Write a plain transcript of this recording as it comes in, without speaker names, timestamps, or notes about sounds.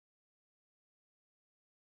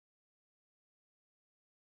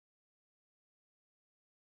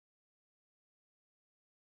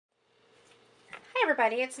Hi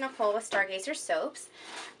everybody, it's Nicole with Stargazer Soaps.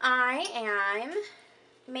 I am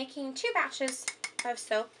making two batches of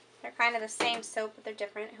soap. They're kind of the same soap, but they're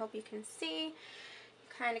different. I hope you can see. You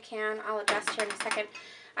kind of can. I'll adjust here in a second.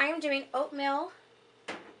 I am doing oatmeal,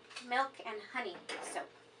 milk, and honey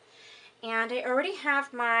soap. And I already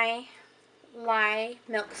have my lye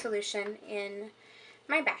milk solution in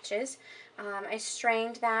my batches. I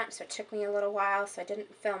strained that, so it took me a little while, so I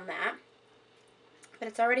didn't film that. But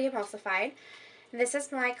it's already emulsified. This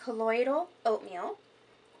is my colloidal oatmeal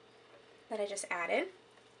that I just added.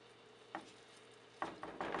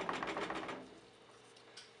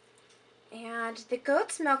 And the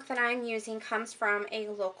goat's milk that I'm using comes from a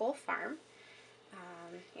local farm.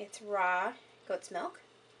 It's raw goat's milk.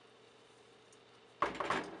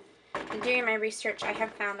 And doing my research, I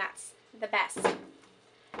have found that's the best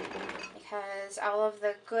because all of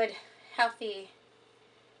the good, healthy,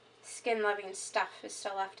 skin-loving stuff is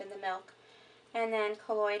still left in the milk. And then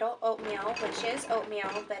colloidal oatmeal, which is oatmeal,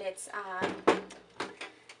 but it's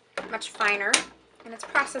much finer, and it's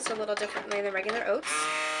processed a little differently than regular oats.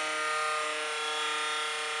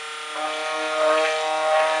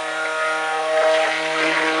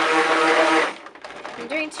 I'm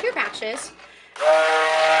doing two batches.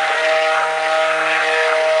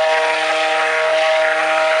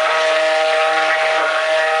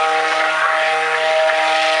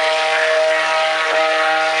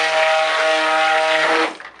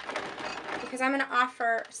 Because I'm going to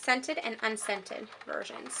offer scented and unscented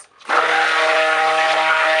versions.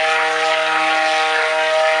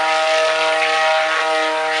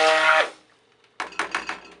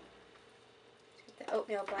 Get the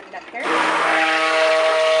oatmeal blended up here.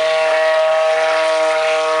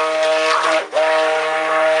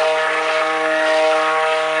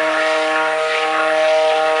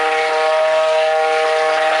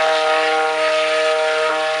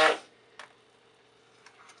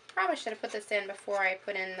 Probably should have put this in before I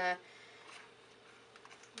put in the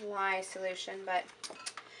lye solution, but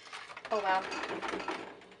oh well.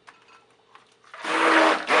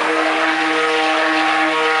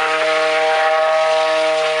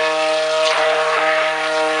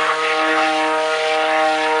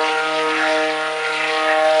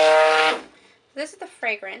 This is the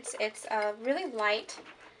fragrance. It's a really light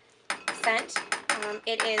scent.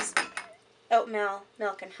 It is oatmeal,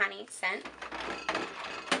 milk, and honey scent.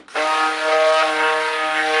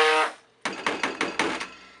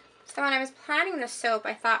 So when I was planning the soap,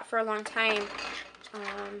 I thought for a long time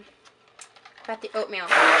about the oatmeal.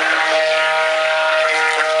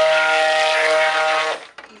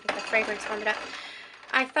 Get the fragrance blended up.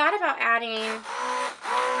 I thought about adding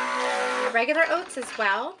regular oats as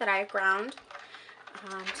well that I ground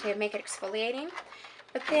to make it exfoliating.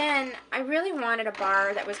 But then I really wanted a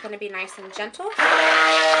bar that was going to be nice and gentle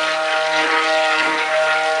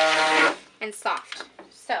and soft.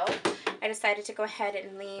 So I decided to go ahead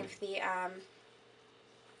and leave the,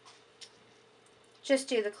 just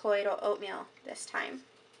do the colloidal oatmeal this time.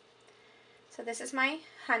 So this is my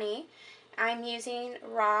honey. I'm using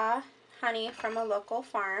raw honey from a local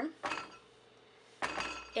farm.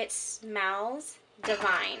 It smells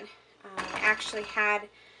divine.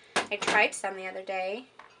 I tried some the other day.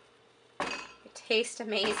 It tastes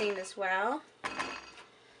amazing as well.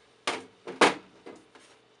 I'm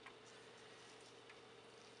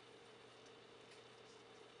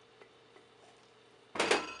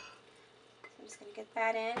just going to get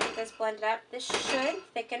that in, get this blended up. This should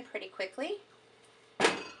thicken pretty quickly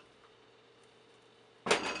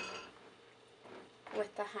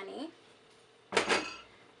with the honey.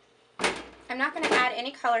 I'm not going to add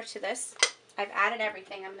any color to this. I've added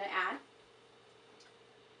everything I'm going to add.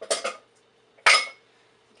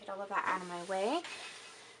 Get all of that out of my way.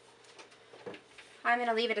 I'm going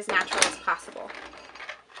to leave it as natural as possible.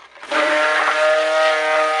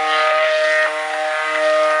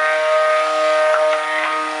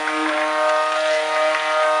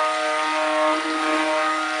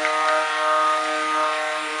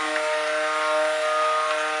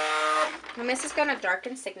 And this is going to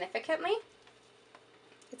darken significantly.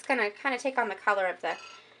 It's going to kind of take on the color of the,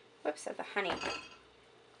 of the honey.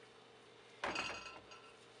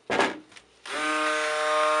 I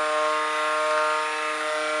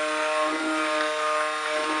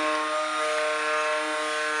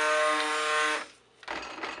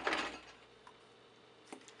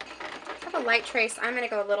have a light trace. I'm going to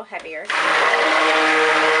go a little heavier.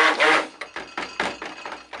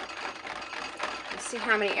 Let's see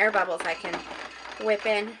how many air bubbles I can whip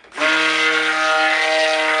in.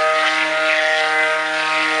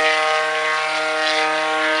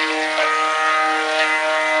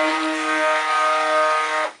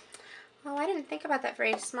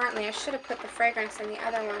 very smartly. I should have put the fragrance in the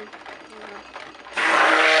other one.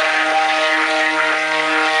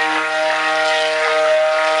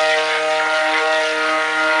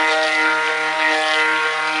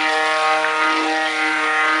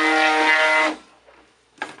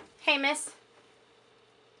 Hey, miss.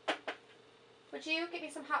 Would you get me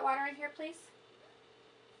some hot water in here, please?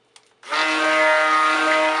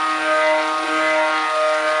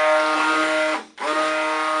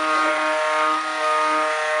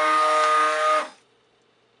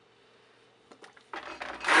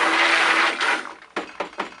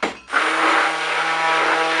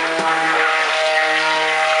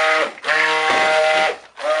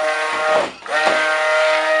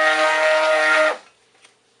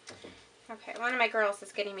 Okay, one of my girls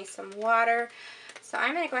is getting me some water, so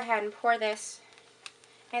I'm going to go ahead and pour this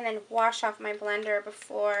and then wash off my blender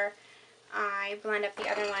before I blend up the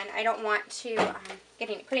other one. I don't want to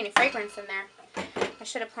put any fragrance in there. I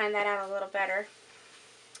should have planned that out a little better.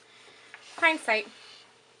 Hindsight.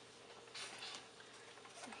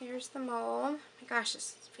 So here's the mold. My gosh,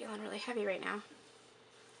 this is feeling really heavy right now.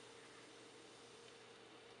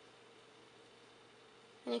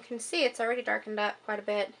 And you can see it's already darkened up quite a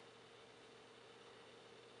bit.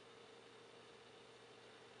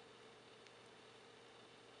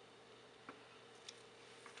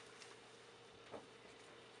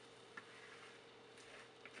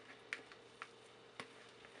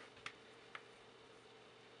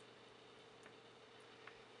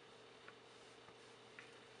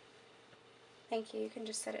 Thank you. You can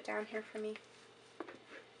just set it down here for me.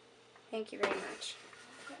 Thank you very much.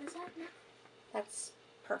 What is that now? That's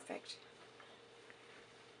perfect.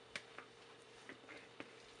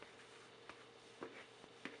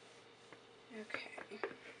 Okay.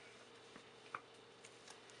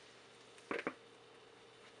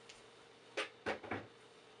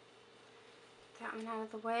 That one out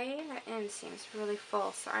of the way. That end seems really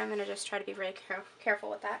full, so I'm going to just try to be really careful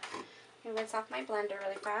with that. I'm going to rinse off my blender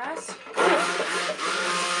really fast.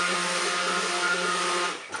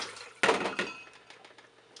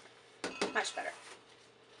 Much better.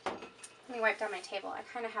 Let me wipe down my table. I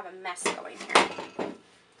kind of have a mess going here.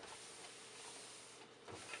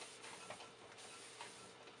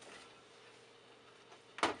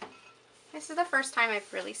 This is the first time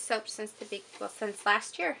I've really soaped since since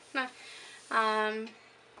last year.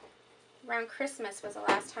 Around Christmas was the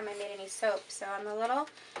last time I made any soap, so I'm a little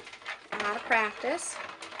out of practice.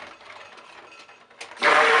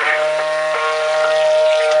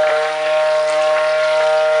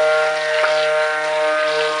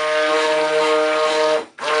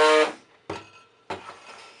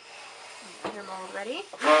 Your mold ready.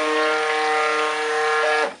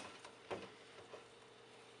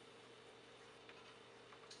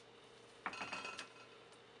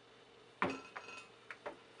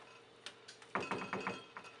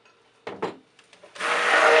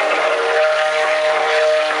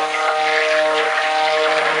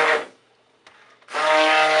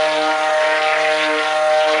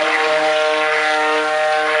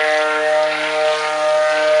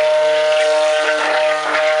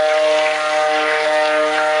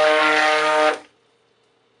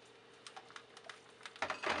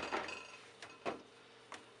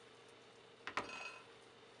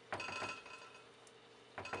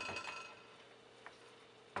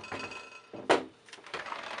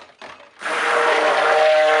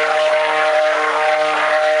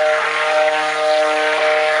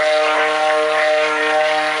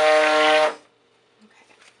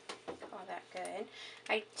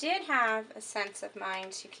 I did have a sense of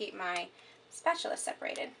mind to keep my spatula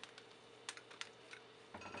separated.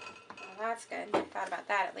 Well, that's good. I thought about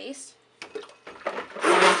that at least.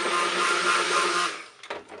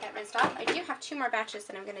 Get rinsed off. I do have 2 more batches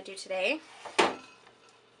that I'm going to do today. At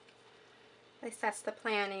least that's the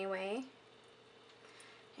plan anyway.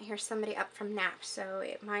 I hear somebody up from nap, so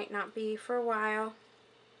it might not be for a while.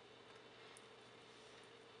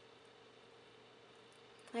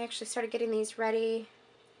 I actually started getting these ready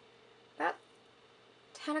about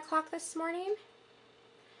 10 o'clock this morning,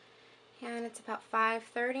 and it's about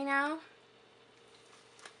 5:30 now.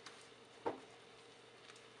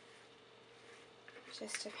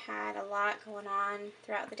 Just have had a lot going on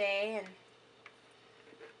throughout the day, and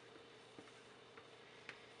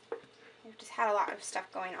we've just had a lot of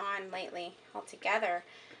stuff going on lately altogether.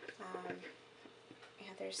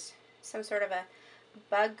 There's some sort of a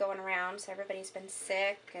bug going around, so everybody's been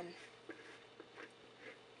sick, and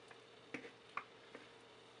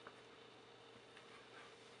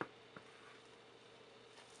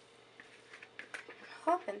I'm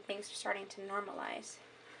hoping things are starting to normalize.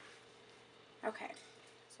 Okay,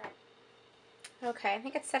 so Okay, I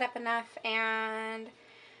think it's set up enough, and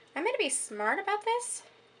I'm going to be smart about this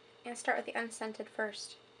and start with the unscented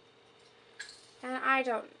first. And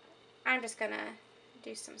I'm just going to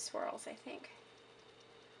do some swirls, I think.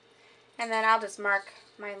 And then I'll just mark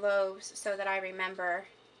my loaves so that I remember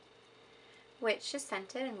which is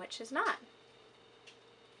scented and which is not.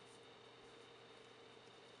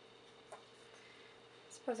 I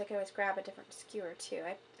suppose I could always grab a different skewer too.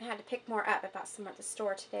 I had to pick more up. I bought some at the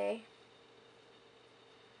store today.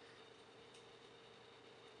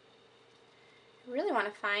 I really want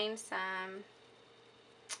to find some,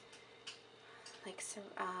 like some,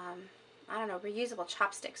 I don't know, reusable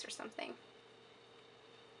chopsticks or something.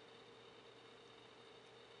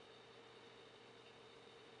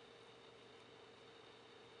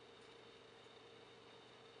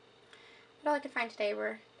 But all I could find today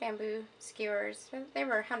were bamboo skewers. They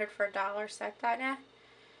were $100 for $1, so I thought, nah.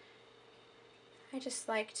 I just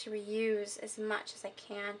like to reuse as much as I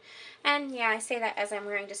can. And yeah, I say that as I'm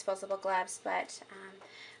wearing disposable gloves, but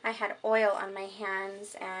I had oil on my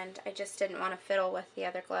hands and I just didn't want to fiddle with the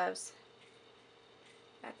other gloves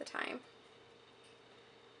at the time.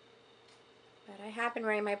 But I have been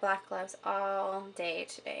wearing my black gloves all day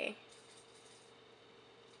today.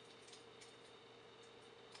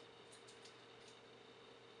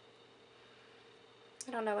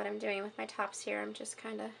 I don't know what I'm doing with my tops here. I'm just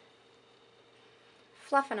kind of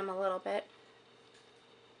fluffing them a little bit.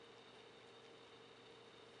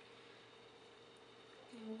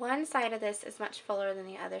 One side of this is much fuller than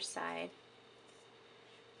the other side,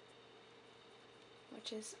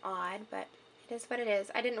 which is odd, but it is what it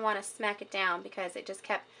is. I didn't want to smack it down because it just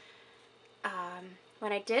kept,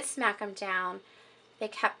 when I did smack them down, they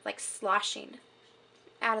kept like sloshing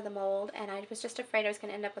out of the mold, and I was just afraid I was going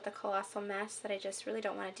to end up with a colossal mess that I just really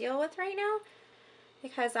don't want to deal with right now,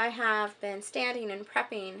 because I have been standing and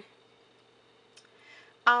prepping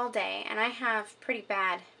all day, and I have pretty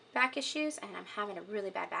bad back issues, and I'm having a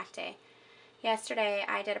really bad back day. Yesterday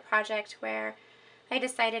I did a project where I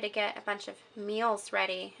decided to get a bunch of meals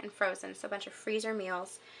ready and frozen, so a bunch of freezer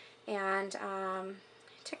meals, and it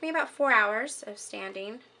took me about 4 hours of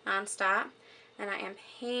standing nonstop, and I am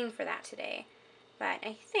paying for that today. But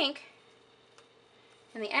I think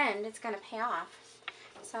in the end it's going to pay off.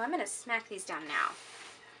 So I'm going to smack these down now.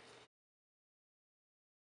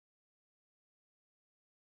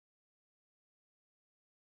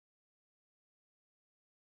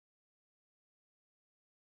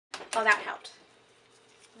 Well, that helped.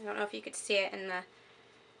 I don't know if you could see it in the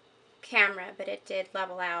camera, but it did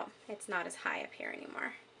level out. It's not as high up here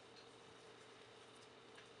anymore.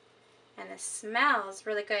 And the smell is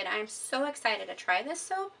really good. I'm so excited to try this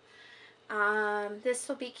soap. This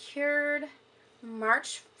will be cured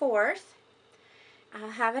March 4th.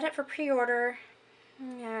 I'll have it up for pre-order.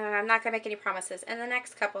 I'm not going to make any promises in the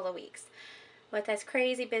next couple of weeks. With as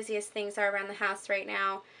crazy busy as things are around the house right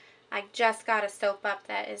now, I just got a soap up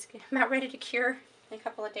that is about ready to cure in a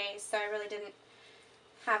couple of days, so I really didn't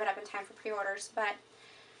have it up in time for pre-orders. But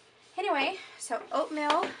anyway, so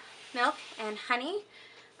oatmeal, milk, and honey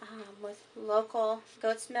with local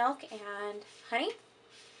goat's milk and honey.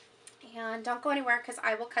 And don't go anywhere because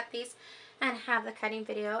I will cut these and have the cutting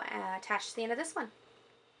video attached to the end of this one.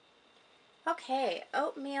 Okay,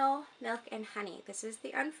 oatmeal, milk, and honey. This is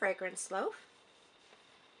the unfragranced loaf.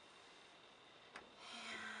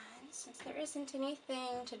 And since there isn't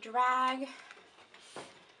anything to drag,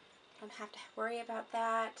 don't have to worry about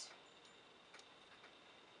that.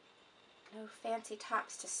 No fancy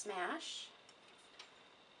tops to smash.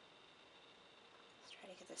 Let's try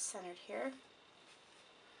to get this centered here.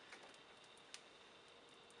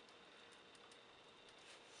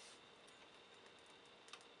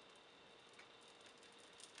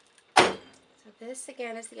 So this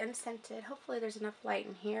again is the unscented. Hopefully there's enough light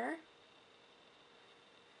in here.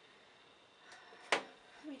 Let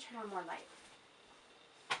me turn on more light.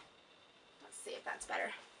 Let's see if that's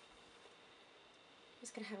better.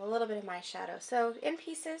 Just going to have a little bit of my shadow. So in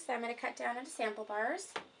pieces I'm going to cut down into sample bars.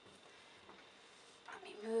 Let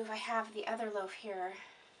me move. I have the other loaf here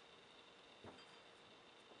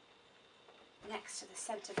next to the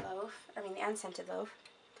scented loaf. I mean the unscented loaf.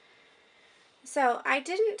 So I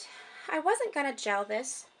wasn't going to gel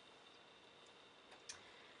this.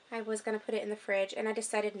 I was going to put it in the fridge and I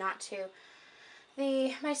decided not to.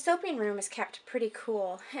 My soaping room is kept pretty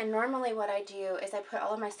cool, and normally what I do is I put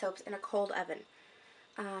all of my soaps in a cold oven.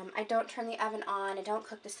 I don't turn the oven on, I don't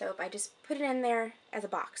cook the soap, I just put it in there as a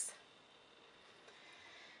box.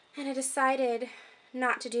 And I decided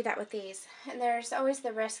not to do that with these. And there's always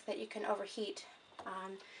the risk that you can overheat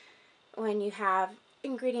when you have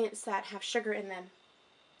ingredients that have sugar in them.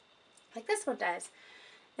 like this one does.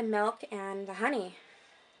 The milk and the honey.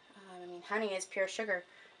 I mean, honey is pure sugar.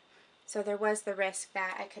 So there was the risk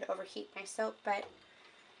that I could overheat my soap, but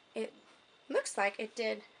it looks like it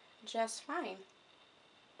did just fine.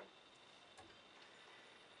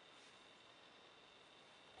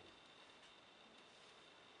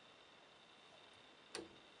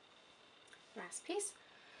 Last piece.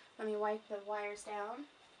 Let me wipe the wires down.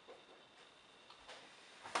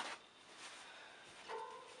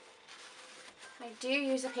 I do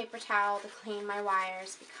use a paper towel to clean my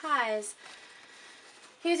wires because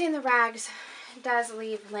using the rags does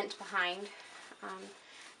leave lint behind.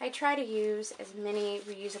 I try to use as many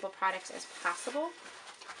reusable products as possible.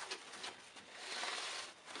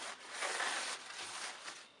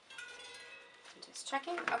 Just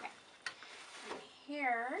checking. Okay. And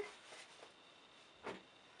here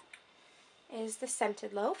is the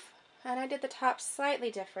scented loaf, and I did the top slightly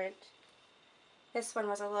different. This one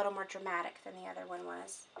was a little more dramatic than the other one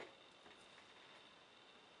was.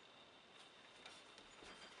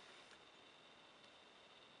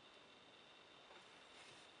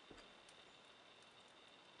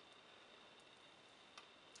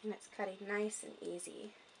 And it's cutting nice and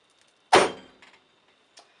easy. And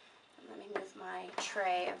let me move my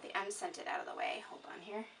tray of the unscented out of the way. Hold on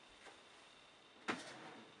here.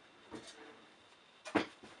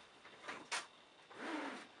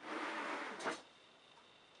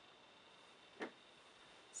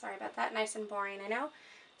 Sorry about that, nice and boring, I know.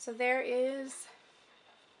 So there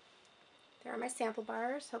are my sample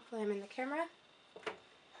bars. Hopefully I'm in the camera.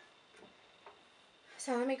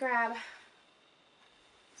 So let me grab,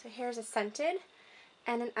 so here's a scented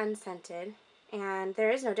and an unscented, and there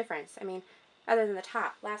is no difference. I mean, other than the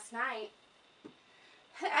top. Last night,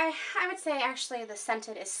 I would say actually the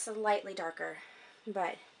scented is slightly darker,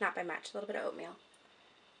 but not by much, a little bit of oatmeal.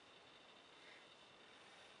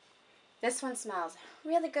 This one smells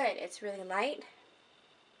really good. It's really light.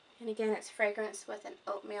 And again, it's fragrance with an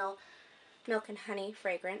oatmeal, milk and honey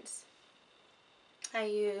fragrance. I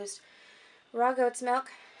used raw goat's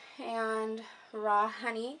milk and raw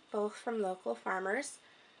honey, both from local farmers.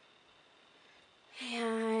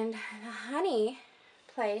 And the honey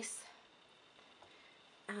place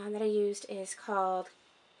that I used is called,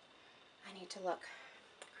 I need to look,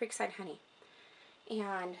 Creekside Honey.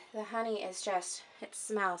 And the honey is just, it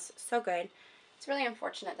smells so good. It's really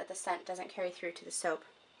unfortunate that the scent doesn't carry through to the soap.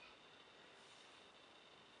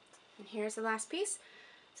 And here's the last piece.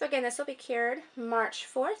 So again, this will be cured March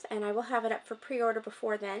 4th, and I will have it up for pre-order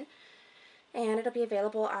before then. And it'll be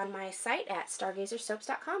available on my site at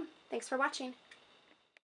stargazersoaps.com. Thanks for watching.